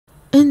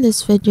In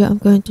this video, I'm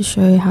going to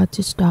show you how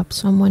to stop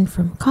someone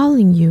from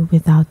calling you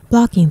without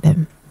blocking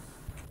them.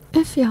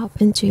 If you hop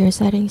into your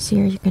settings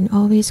here, you can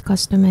always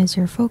customize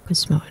your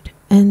focus mode.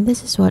 And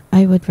this is what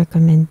I would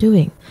recommend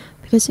doing.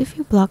 Because if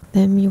you block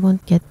them, you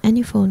won't get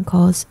any phone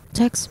calls,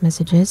 text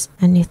messages,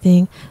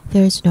 anything.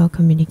 There's no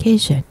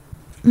communication.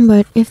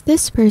 But if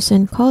this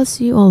person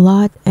calls you a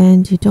lot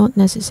and you don't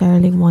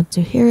necessarily want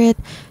to hear it,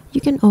 you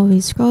can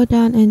always scroll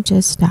down and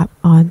just tap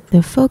on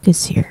the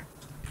focus here.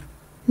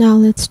 Now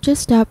let's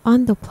just tap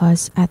on the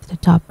plus at the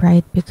top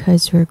right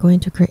because we're going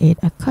to create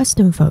a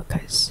custom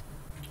focus.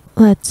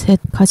 Let's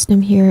hit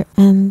custom here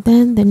and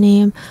then the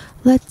name.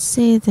 Let's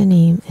say the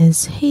name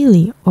is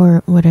Haley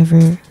or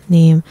whatever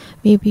name.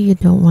 Maybe you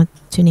don't want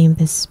to name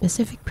this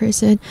specific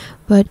person,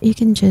 but you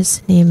can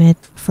just name it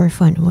for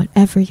fun,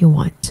 whatever you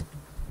want.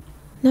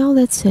 Now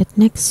let's hit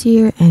next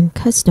here and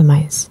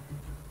customize.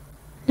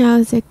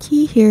 Now the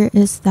key here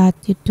is that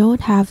you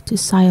don't have to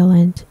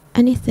silence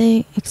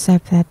anything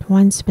except that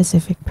one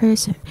specific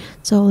person.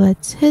 So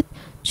let's hit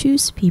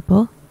choose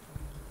people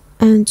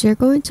and you're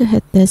going to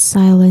hit this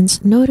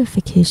silence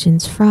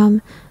notifications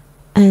from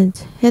and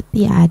hit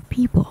the add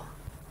people.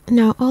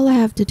 Now all I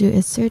have to do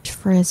is search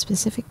for a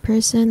specific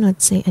person,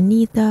 let's say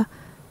Anita,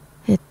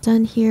 hit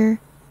done here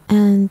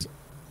and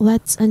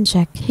let's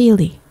uncheck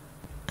Haley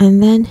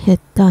and then hit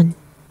done.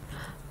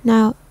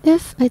 Now,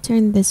 if I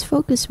turn this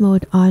focus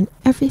mode on,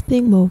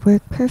 everything will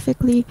work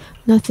perfectly.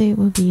 Nothing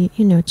will be,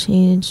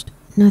 changed.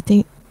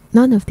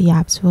 None of the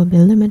apps will be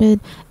limited.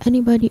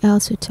 Anybody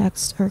else who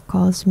texts or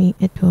calls me,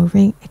 it will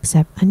ring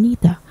except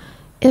Anita.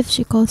 If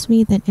she calls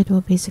me, then it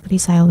will basically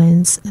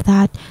silence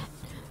that.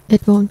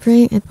 It won't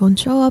ring, it won't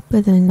show up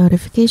with a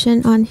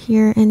notification on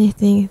here,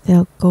 anything.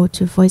 They'll go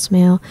to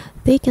voicemail.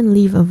 They can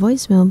leave a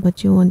voicemail,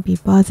 but you won't be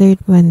bothered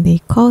when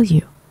they call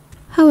you.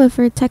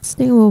 However,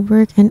 texting will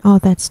work and all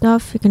that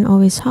stuff. You can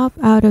always hop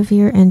out of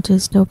here and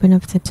just open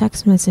up the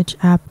text message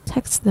app,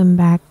 text them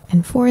back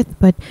and forth,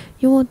 but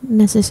you won't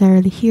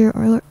necessarily hear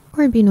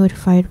or be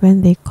notified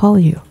when they call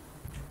you.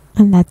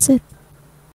 And that's it.